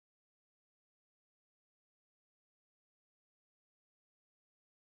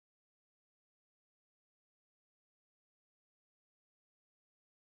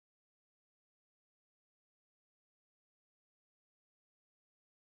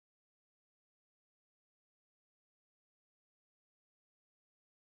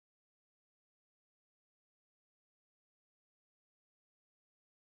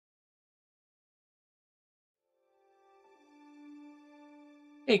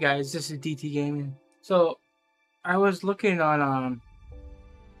Hey guys, this is DT Gaming. So I was looking on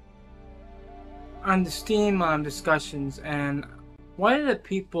the Steam discussions, and one of the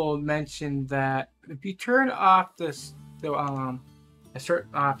people mentioned that if you turn off a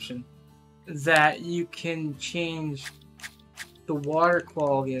certain option, that you can change the water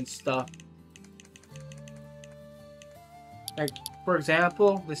quality and stuff. Like for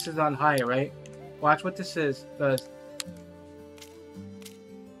example, this is on high, right? Watch what this does.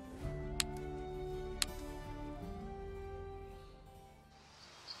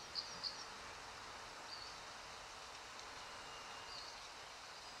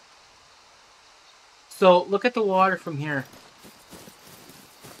 So look at the water from here.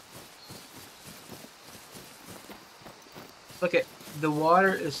 Look at the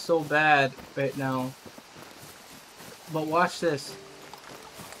water is so bad right now. But watch this.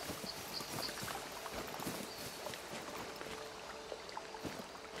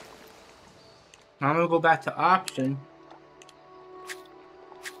 Now I'm gonna go back to option.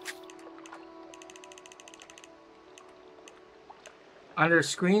 Under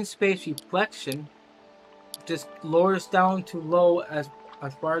screen space reflection, just lower this down to low as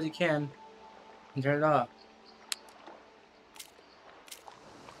far as you can and turn it off.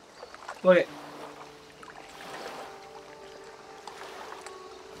 Look at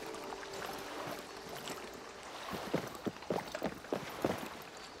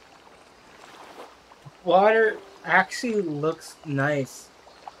water actually looks nice.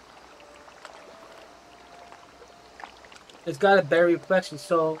 It's got a better reflection,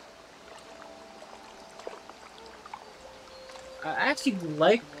 so I actually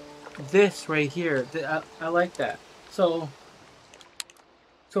like this right here. I like that. So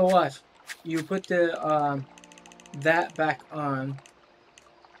watch. You put the that back on.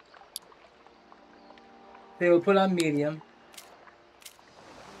 They will put on medium.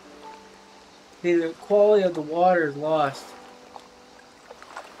 The quality of the water is lost.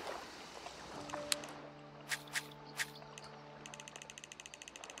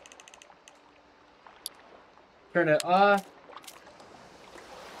 Turn it off.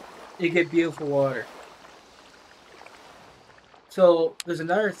 You get beautiful water. So there's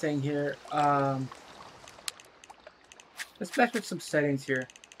another thing here. Let's mess with some settings here.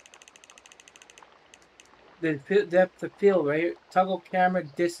 The depth of field, right? Toggle camera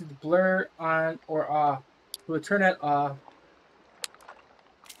distance blur on or off. We'll turn that off.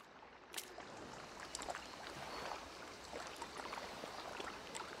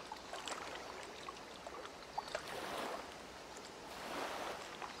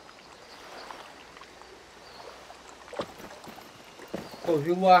 So if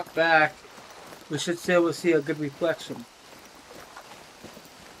you walk back, we should be able to see a good reflection.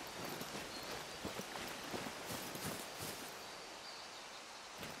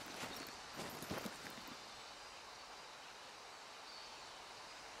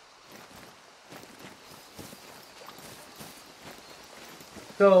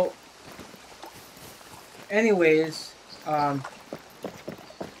 So, anyways,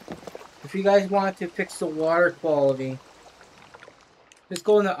 if you guys want to fix the water quality, just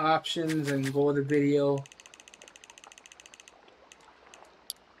go into options and go to the video,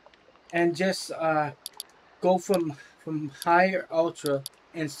 and just go from high or ultra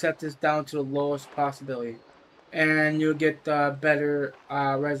and set this down to the lowest possibility, and you'll get better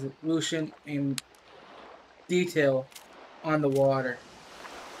resolution and detail on the water.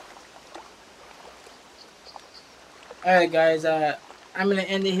 Alright guys, I'm going to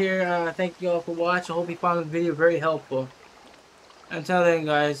end it here. Thank you all for watching. I hope you found the video very helpful. Until then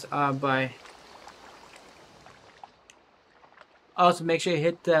guys, bye. Also make sure you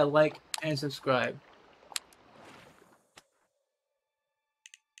hit that like and subscribe.